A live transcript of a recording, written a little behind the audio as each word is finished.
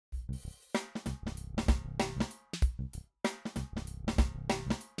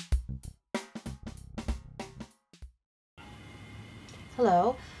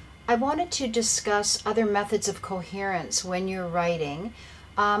Hello. I wanted to discuss other methods of coherence when you're writing.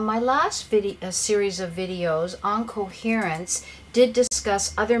 My last series of videos on coherence did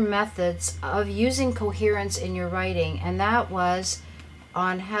discuss other methods of using coherence in your writing, and that was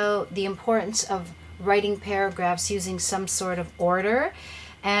on how the importance of writing paragraphs using some sort of order.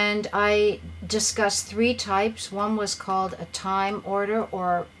 And I discussed three types. One was called a time order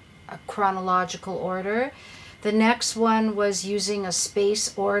or a chronological order. The next one was using a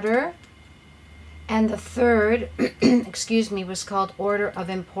space order. And the third, was called order of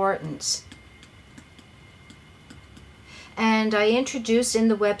importance. And I introduced in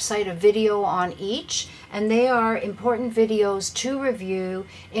the website a video on each, and they are important videos to review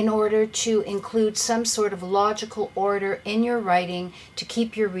in order to include some sort of logical order in your writing to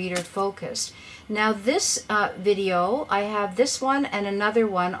keep your reader focused. Now this video, I have this one and another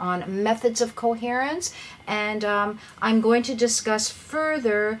one on methods of coherence, and I'm going to discuss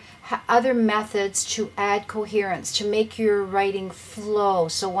further other methods to add coherence, to make your writing flow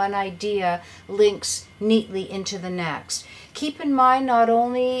so one idea links neatly into the next. Keep in mind, not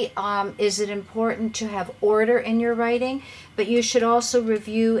only is it important to have order in your writing, but you should also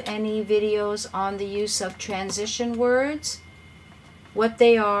review any videos on the use of transition words, what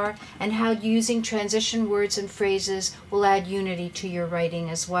they are, and how using transition words and phrases will add unity to your writing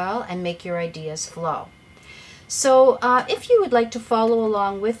as well and make your ideas flow. So if you would like to follow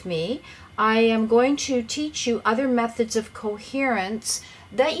along with me, I am going to teach you other methods of coherence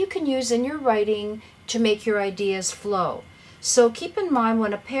that you can use in your writing to make your ideas flow. So keep in mind,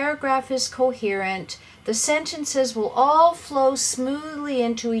 when a paragraph is coherent, the sentences will all flow smoothly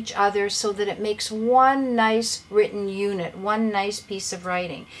into each other so that it makes one nice written unit, one nice piece of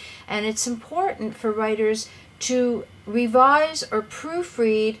writing. And it's important for writers to revise or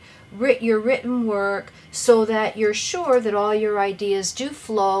proofread your written work so that you're sure that all your ideas do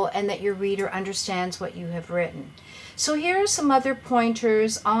flow and that your reader understands what you have written. So here are some other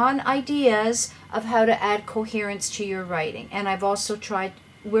pointers on ideas of how to add coherence to your writing. And I've also tried,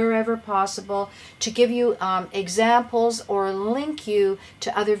 wherever possible, to give you examples or link you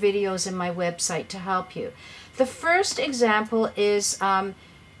to other videos in my website to help you. The first example is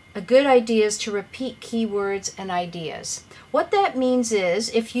a good idea is to repeat keywords and ideas. What that means is,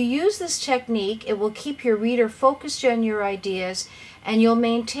 if you use this technique, it will keep your reader focused on your ideas, and you'll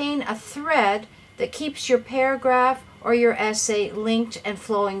maintain a thread that keeps your paragraph or your essay linked and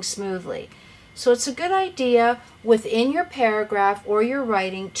flowing smoothly. So it's a good idea within your paragraph or your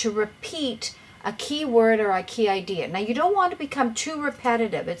writing to repeat a key word or a key idea. Now, you don't want to become too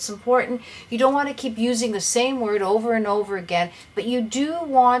repetitive. It's important. You don't want to keep using the same word over and over again, but you do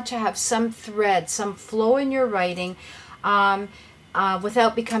want to have some thread, some flow in your writing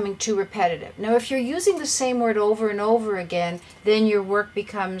without becoming too repetitive. Now, if you're using the same word over and over again, then your work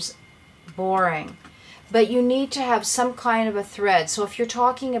becomes boring. But you need to have some kind of a thread. So if you're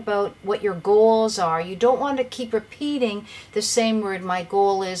talking about what your goals are, you don't want to keep repeating the same word, my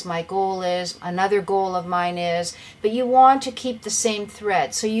goal is, another goal of mine is, but you want to keep the same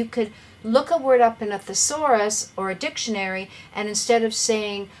thread. So you could look a word up in a thesaurus or a dictionary, and instead of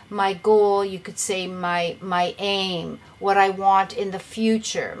saying my goal, you could say my aim, what I want in the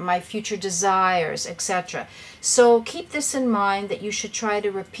future, my future desires, etc. So keep this in mind, that you should try to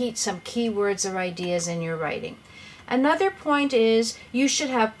repeat some keywords or ideas in your writing. Another point is you should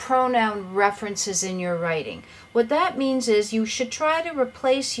have pronoun references in your writing. What that means is you should try to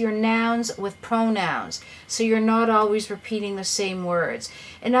replace your nouns with pronouns, so you're not always repeating the same words.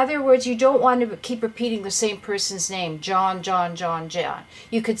 In other words, you don't want to keep repeating the same person's name, John, John, John, John.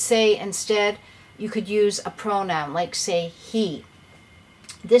 You could say instead, you could use a pronoun, like say he.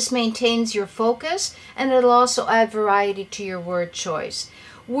 This maintains your focus, and it'll also add variety to your word choice.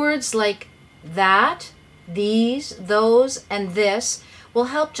 Words like that, these, those, and this will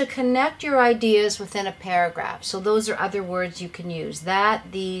help to connect your ideas within a paragraph. So those are other words you can use: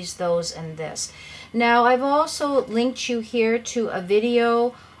 that, these, those, and this. Now, I've also linked you here to a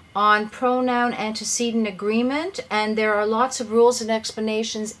video on pronoun antecedent agreement, and there are lots of rules and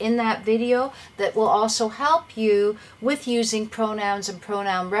explanations in that video that will also help you with using pronouns and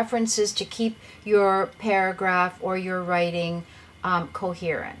pronoun references to keep your paragraph or your writing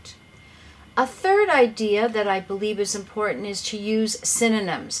coherent. A third idea that I believe is important is to use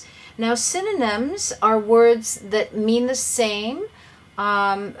synonyms. Now, synonyms are words that mean the same,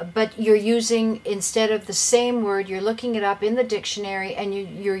 but you're using, instead of the same word, you're looking it up in the dictionary, and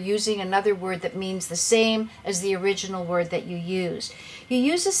you're using another word that means the same as the original word that you used. You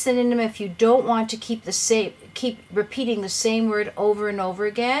use a synonym if you don't want to keep repeating the same word over and over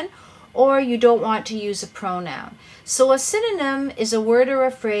again, or you don't want to use a pronoun. So a synonym is a word or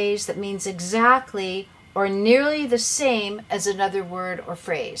a phrase that means exactly or nearly the same as another word or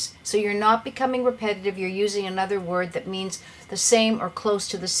phrase. So you're not becoming repetitive, you're using another word that means the same or close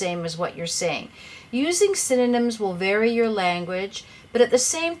to the same as what you're saying. Using synonyms will vary your language, but at the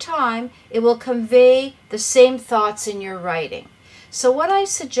same time, it will convey the same thoughts in your writing. So what I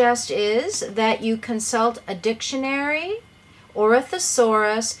suggest is that you consult a dictionary or a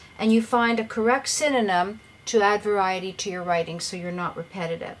thesaurus and you find a correct synonym to add variety to your writing so you're not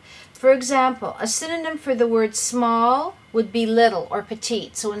repetitive. For example, a synonym for the word small would be little or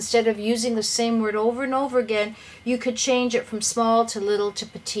petite. So instead of using the same word over and over again, you could change it from small to little to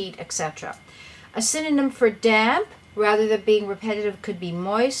petite, etc. A synonym for damp, rather than being repetitive, could be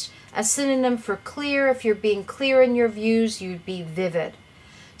moist. A synonym for clear, if you're being clear in your views, you'd be vivid.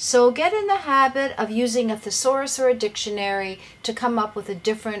 So get in the habit of using a thesaurus or a dictionary to come up with a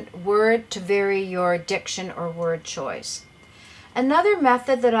different word to vary your diction or word choice. Another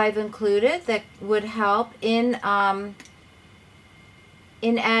method that I've included that would help in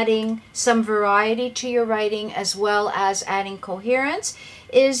adding some variety to your writing as well as adding coherence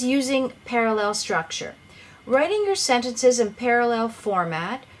is using parallel structure. Writing your sentences in parallel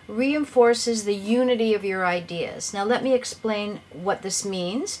format reinforces the unity of your ideas. Now let me explain what this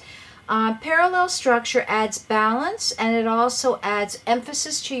means. Parallel structure adds balance and it also adds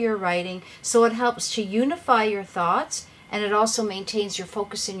emphasis to your writing, so it helps to unify your thoughts and it also maintains your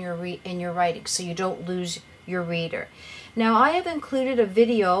focus in your writing so you don't lose your reader. Now I have included a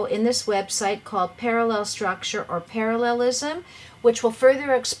video in this website called Parallel Structure or Parallelism, which will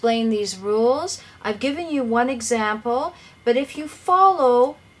further explain these rules. I've given you one example, but if you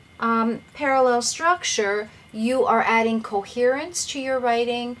follow parallel structure, you are adding coherence to your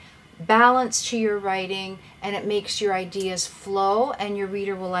writing, balance to your writing, and it makes your ideas flow and your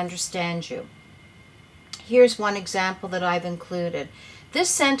reader will understand you. Here's one example that I've included. This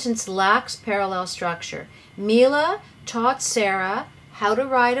sentence lacks parallel structure. Mila taught Sarah how to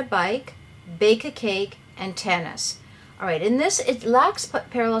ride a bike, bake a cake, and tennis. All right, in this, it lacks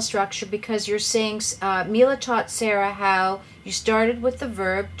parallel structure because you're saying Mila taught Sarah how you started with the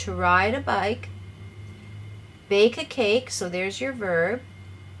verb to ride a bike, bake a cake, so there's your verb,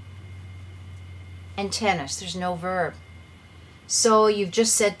 and tennis, there's no verb. So you've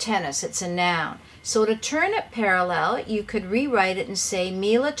just said tennis, it's a noun. So to turn it parallel, you could rewrite it and say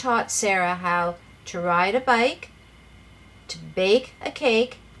Mila taught Sarah how to ride a bike, to bake a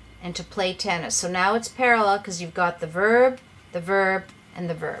cake, and to play tennis. So now it's parallel because you've got the verb, and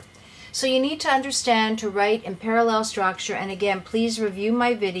the verb. So you need to understand to write in parallel structure, and again, please review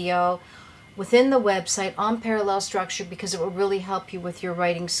my video within the website on parallel structure because it will really help you with your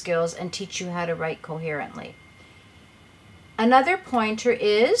writing skills and teach you how to write coherently. Another pointer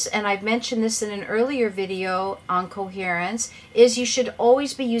is, and I've mentioned this in an earlier video on coherence, is you should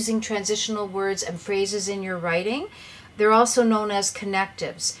always be using transitional words and phrases in your writing. They're also known as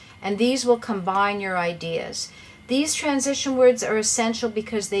connectives, and these will combine your ideas. These transition words are essential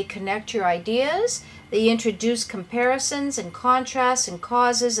because they connect your ideas, they introduce comparisons and contrasts and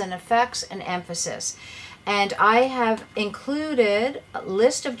causes and effects and emphasis. And I have included a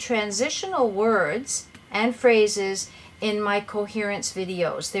list of transitional words and phrases in my coherence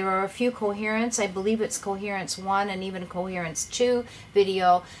videos. There are a few coherence, I believe it's coherence 1 and even coherence 2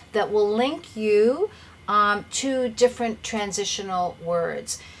 video that will link you to different transitional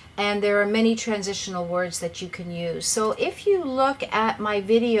words. And there are many transitional words that you can use. So if you look at my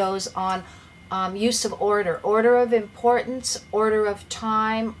videos on use of order, order of importance, order of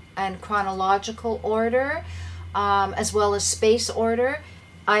time, and chronological order, as well as space order,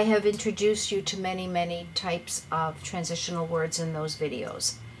 I have introduced you to many, many types of transitional words in those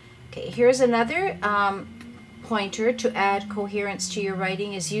videos. Okay, here's another pointer to add coherence to your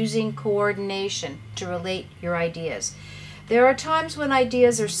writing is using coordination to relate your ideas. There are times when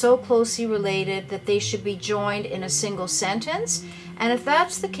ideas are so closely related that they should be joined in a single sentence, and if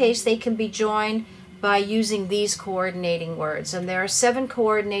that's the case, they can be joined by using these coordinating words. And there are 7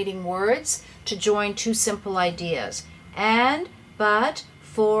 coordinating words to join 2 simple ideas: and, but,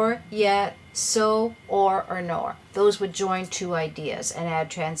 for, yet, so, or nor. Those would join 2 ideas and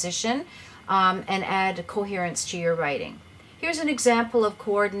add transition and add coherence to your writing. Here's an example of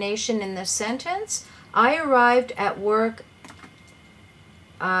coordination in this sentence. I arrived at work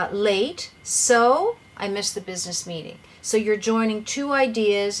late, so I missed the business meeting. So you're joining 2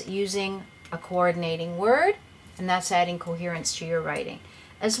 ideas using a coordinating word, and that's adding coherence to your writing.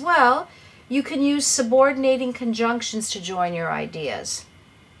 As well, you can use subordinating conjunctions to join your ideas.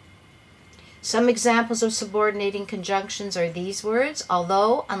 Some examples of subordinating conjunctions are these words: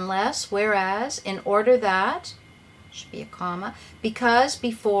 although, unless, whereas, in order that, should be a comma, because,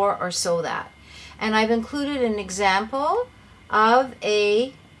 before, or so that. And I've included an example of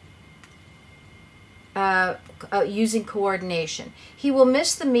a using coordination. He will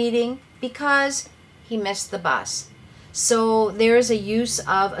miss the meeting because he missed the bus. So there is a use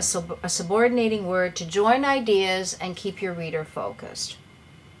of a subordinating word to join ideas and keep your reader focused.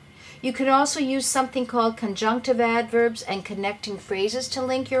 You can also use something called conjunctive adverbs and connecting phrases to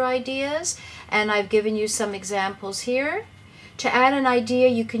link your ideas, and I've given you some examples here. To add an idea,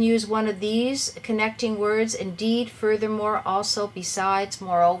 you can use one of these connecting words: indeed, furthermore, also, besides,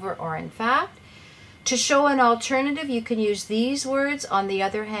 moreover, or in fact. To show an alternative, you can use these words, on the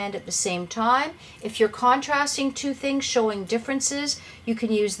other hand, at the same time. If you're contrasting two things, showing differences, you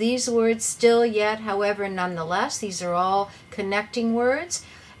can use these words: still, yet, however, nonetheless. These are all connecting words.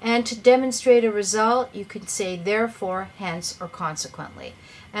 And to demonstrate a result, you can say therefore, hence, or consequently.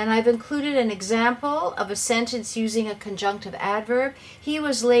 And I've included an example of a sentence using a conjunctive adverb. He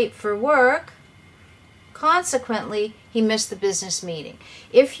was late for work. Consequently, he missed the business meeting.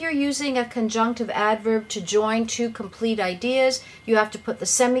 If you're using a conjunctive adverb to join two complete ideas, you have to put the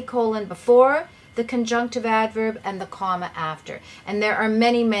semicolon before the conjunctive adverb and the comma after. And there are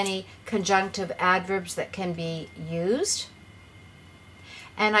many, many conjunctive adverbs that can be used.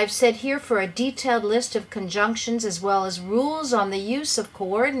 And I've said here, for a detailed list of conjunctions as well as rules on the use of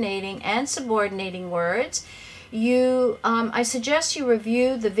coordinating and subordinating words, I suggest you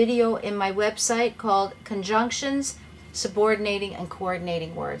review the video in my website called Conjunctions, Subordinating, and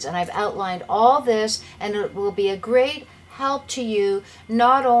Coordinating Words. And I've outlined all this, and it will be a great help to you,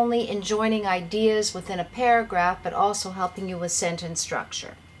 not only in joining ideas within a paragraph, but also helping you with sentence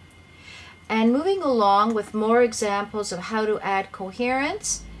structure. And moving along with more examples of how to add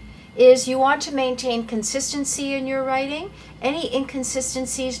coherence is you want to maintain consistency in your writing. Any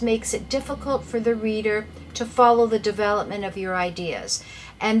inconsistencies makes it difficult for the reader to follow the development of your ideas.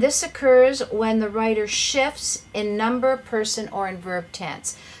 And this occurs when the writer shifts in number, person, or in verb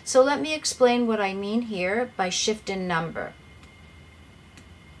tense. So let me explain what I mean here by shift in number.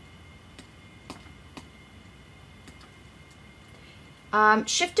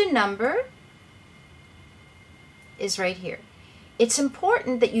 Shift in number is right here. It's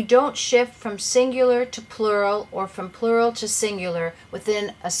important that you don't shift from singular to plural or from plural to singular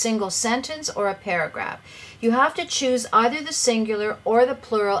within a single sentence or a paragraph. You have to choose either the singular or the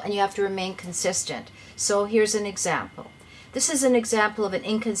plural, and you have to remain consistent. So here's an example. This is an example of an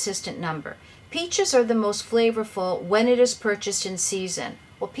inconsistent number. Peaches are the most flavorful when it is purchased in season.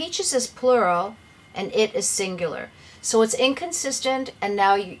 Well, peaches is plural and it is singular. So it's inconsistent, and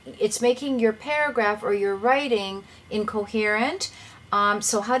now it's making your paragraph or your writing incoherent.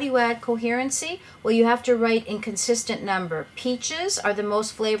 So how do you add coherency? Well, you have to write inconsistent number. Peaches are the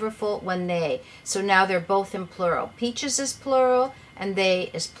most flavorful when they. So now they're both in plural. Peaches is plural and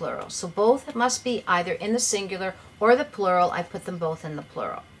they is plural. So both must be either in the singular or the plural. I put them both in the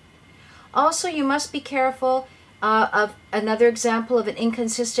plural. Also, you must be careful of another example of an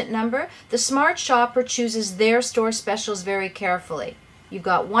inconsistent number. The smart shopper chooses their store specials very carefully. You've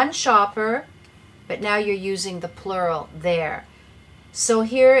got one shopper, but now you're using the plural there. So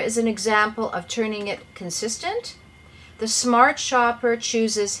here is an example of turning it consistent. The smart shopper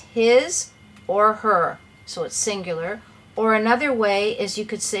chooses his or her, so it's singular. Or another way is you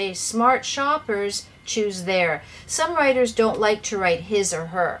could say smart shoppers choose their. Some writers don't like to write his or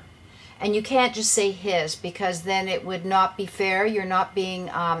her. And you can't just say his, because then it would not be fair. You're not being,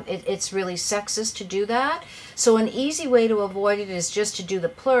 it's really sexist to do that. So an easy way to avoid it is just to do the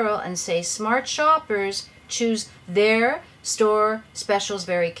plural and say smart shoppers choose their store specials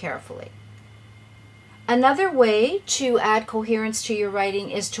very carefully. Another way to add coherence to your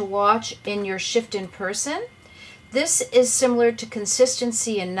writing is to watch in your shift in person. This is similar to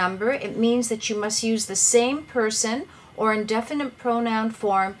consistency in number. It means that you must use the same person or indefinite pronoun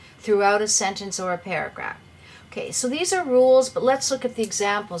form throughout a sentence or a paragraph. Okay, so these are rules, but let's look at the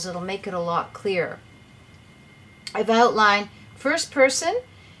examples. It'll make it a lot clearer. I've outlined first person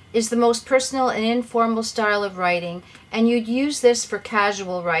is the most personal and informal style of writing, and you'd use this for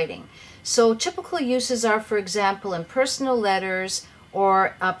casual writing. So typical uses are, for example, in personal letters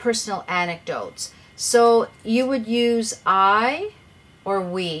or personal anecdotes. So you would use I or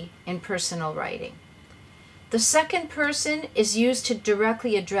we in personal writing. The second person is used to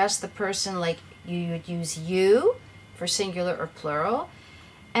directly address the person, like you would use you for singular or plural.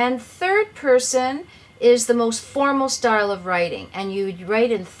 And third person is the most formal style of writing, and you would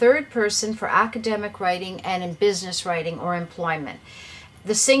write in third person for academic writing and in business writing or employment.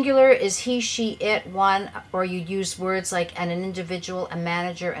 The singular is he, she, it, one, or you use words like an individual, a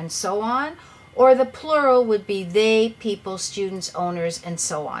manager, and so on. Or the plural would be they, people, students, owners, and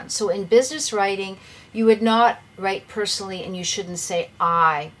so on. So in business writing, you would not write personally, and you shouldn't say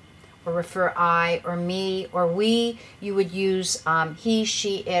I, or refer I, or me, or we. You would use he,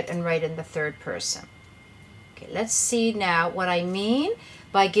 she, it, and write in the third person. Okay, let's see now what I mean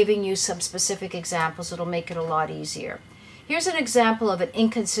by giving you some specific examples. It'll make it a lot easier. Here's an example of an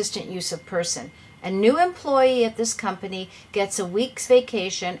inconsistent use of person. A new employee at this company gets a week's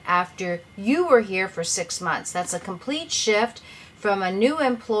vacation after you were here for 6 months. That's a complete shift from a new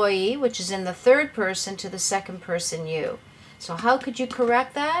employee, which is in the third person, to the second person you. So how could you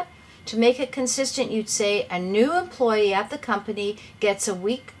correct that? To make it consistent, you'd say a new employee at the company gets a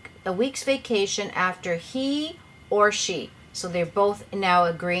week's vacation after he or she. So they're both now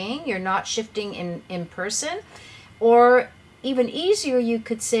agreeing. You're not shifting in person. Or even easier, you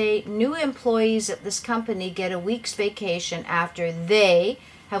could say new employees at this company get a week's vacation after they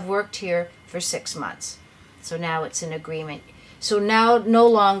have worked here for 6 months. So now it's an agreement. So now no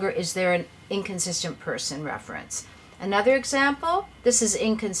longer is there an inconsistent person reference. Another example, this is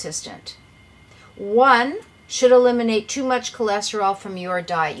inconsistent. One should eliminate too much cholesterol from your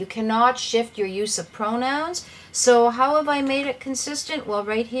diet. You cannot shift your use of pronouns. So how have I made it consistent? Well,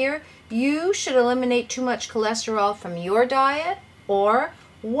 right here, you should eliminate too much cholesterol from your diet, or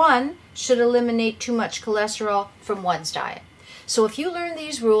one should eliminate too much cholesterol from one's diet. So if you learn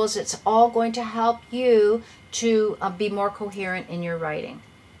these rules, it's all going to help you to be more coherent in your writing.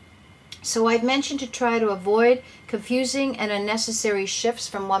 So I've mentioned to try to avoid confusing and unnecessary shifts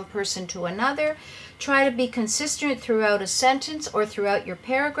from one person to another. Try to be consistent throughout a sentence or throughout your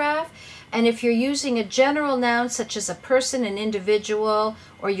paragraph. And if you're using a general noun such as a person, an individual,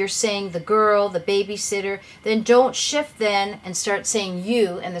 or you're saying the girl, the babysitter, then don't shift then and start saying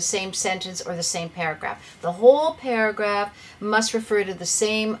you in the same sentence or the same paragraph. The whole paragraph must refer to the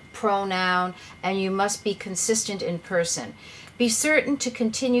same pronoun, and you must be consistent in person. Be certain to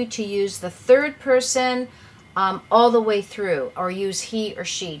continue to use the third person all the way through, or use he or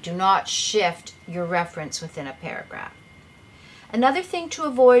she. Do not shift your reference within a paragraph. Another thing to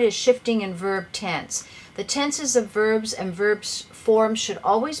avoid is shifting in verb tense. The tenses of verbs and verb forms should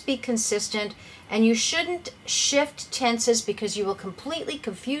always be consistent, and you shouldn't shift tenses because you will completely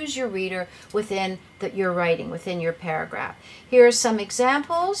confuse your reader within your writing, within your paragraph. Here are some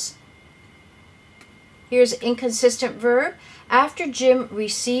examples. Here's inconsistent verb. After Jim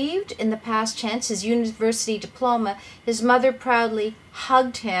received, in the past tense, his university diploma, his mother proudly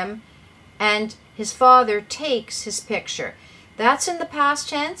hugged him, and his father takes his picture. That's in the past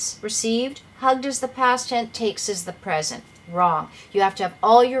tense, received. Hugged is the past tense, takes is the present. Wrong. You have to have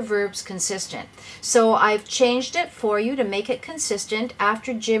all your verbs consistent. So I've changed it for you to make it consistent.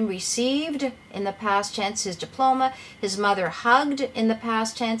 After Jim received, in the past tense, his diploma, his mother hugged, in the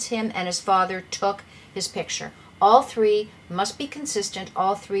past tense, him, and his father took his picture. All three must be consistent.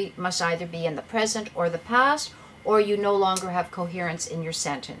 All three must either be in the present or the past, or you no longer have coherence in your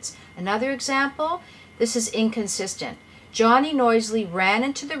sentence. Another example, this is inconsistent. Johnny noisily ran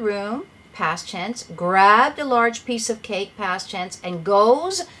into the room, past tense, grabbed a large piece of cake, past tense, and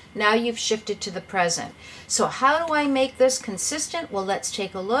goes. Now you've shifted to the present. So how do I make this consistent? Well, let's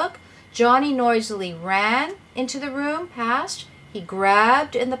take a look. Johnny noisily ran into the room, past. He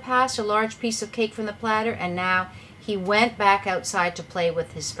grabbed in the past a large piece of cake from the platter, and now he went back outside to play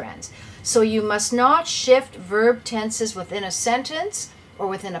with his friends. So you must not shift verb tenses within a sentence or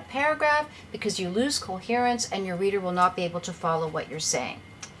within a paragraph, because you lose coherence and your reader will not be able to follow what you're saying.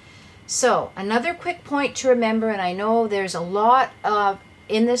 So another quick point to remember, and I know there's a lot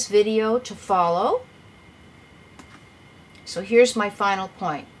in this video to follow. So here's my final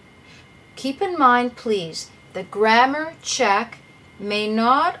point. Keep in mind, please, that grammar check may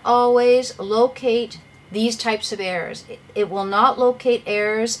not always locate these types of errors. It will not locate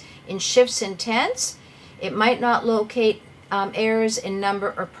errors in shifts in tense. It might not locate errors in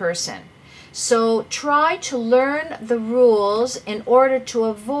number or person. So try to learn the rules in order to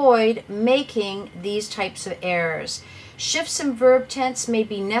avoid making these types of errors. Shifts in verb tense may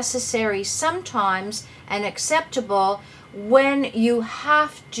be necessary sometimes and acceptable when you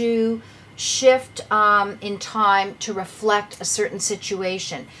have to shift in time to reflect a certain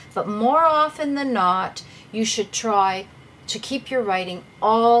situation. But more often than not, you should try to keep your writing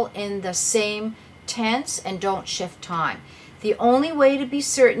all in the same tense and don't shift time. The only way to be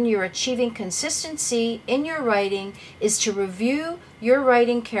certain you're achieving consistency in your writing is to review your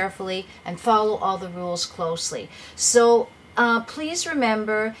writing carefully and follow all the rules closely. So please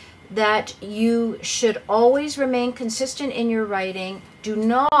remember that you should always remain consistent in your writing Do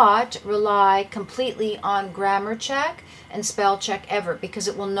not rely completely on grammar check and spell check ever, because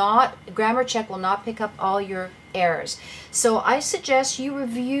grammar check will not pick up all your errors. So I suggest you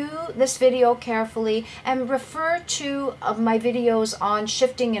review this video carefully and refer to my videos on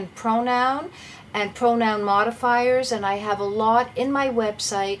shifting and pronoun modifiers, and I have a lot in my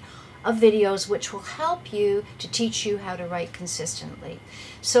website of videos which will help you to teach you how to write consistently.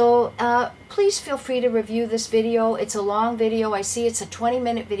 So please feel free to review this video. It's a long video. I see it's a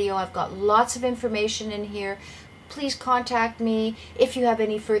 20-minute video. I've got lots of information in here. Please contact me if you have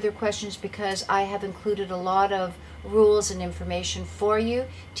any further questions, because I have included a lot of rules and information for you,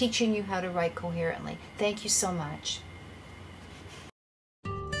 teaching you how to write coherently. Thank you so much.